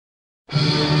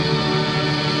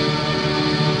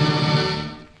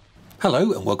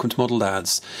Hello and welcome to Model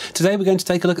Lads. Today we're going to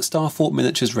take a look at Starfort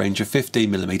Miniatures' range of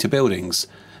 15mm buildings.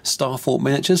 Starfort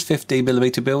Miniatures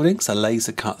 15mm buildings are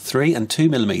laser cut 3 and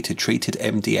 2mm treated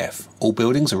MDF. All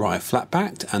buildings arrive flat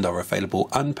backed and are available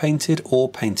unpainted or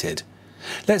painted.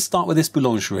 Let's start with this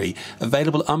boulangerie,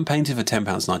 available unpainted for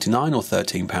 £10.99 or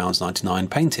 £13.99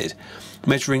 painted.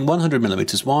 Measuring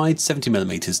 100mm wide,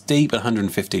 70mm deep and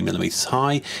 115mm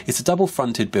high, it's a double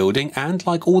fronted building and,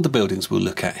 like all the buildings we'll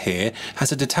look at here,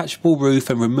 has a detachable roof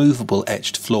and removable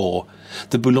etched floor.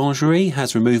 The boulangerie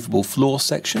has removable floor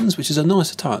sections, which is a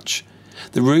nice touch.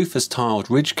 The roof has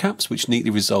tiled ridge caps, which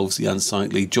neatly resolves the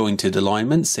unsightly jointed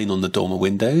alignment seen on the dormer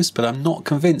windows, but I'm not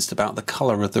convinced about the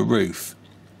colour of the roof.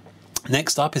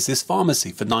 Next up is this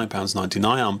pharmacy for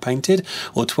 £9.99 unpainted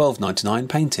or £12.99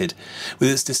 painted. With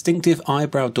its distinctive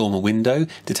eyebrow dormer window,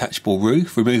 detachable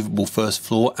roof, removable first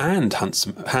floor and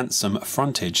handsome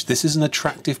frontage, this is an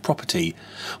attractive property.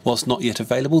 Whilst not yet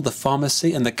available, the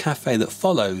pharmacy and the cafe that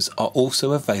follows are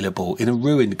also available in a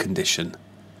ruined condition.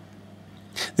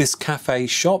 This cafe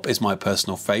shop is my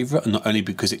personal favourite, and not only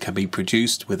because it can be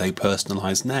produced with a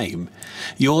personalised name.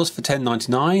 Yours for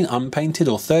 £10.99 unpainted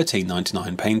or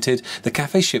 £13.99 painted, the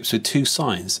cafe ships with two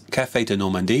signs, Café de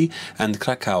Normandie and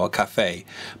Krakauer Café,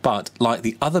 but like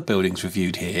the other buildings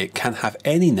reviewed here, it can have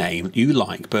any name you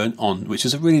like burnt on, which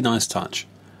is a really nice touch.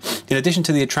 In addition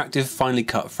to the attractive finely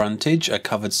cut frontage, a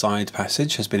covered side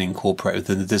passage has been incorporated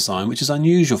within the design, which is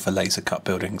unusual for laser cut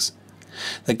buildings.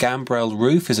 The gambrel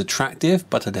roof is attractive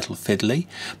but a little fiddly,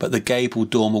 but the gable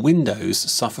dormer windows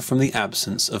suffer from the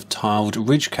absence of tiled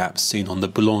ridge caps seen on the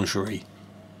boulangerie.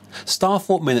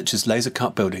 Starfort Miniatures laser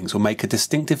cut buildings will make a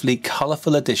distinctively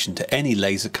colourful addition to any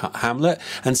laser cut hamlet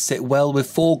and sit well with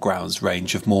foreground's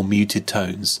range of more muted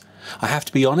tones. I have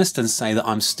to be honest and say that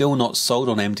I'm still not sold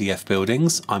on MDF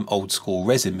buildings. I'm old school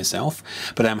resin myself,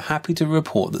 but I'm happy to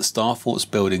report that Starfort's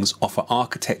buildings offer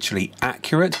architecturally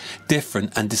accurate,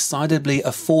 different and decidedly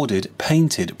afforded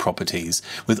painted properties,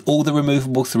 with all the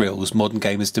removable thrills modern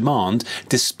gamers demand,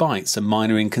 despite some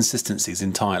minor inconsistencies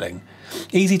in tiling.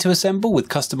 Easy to assemble with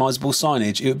customisable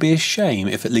signage, it would be a shame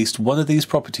if at least one of these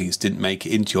properties didn't make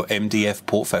it into your MDF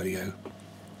portfolio.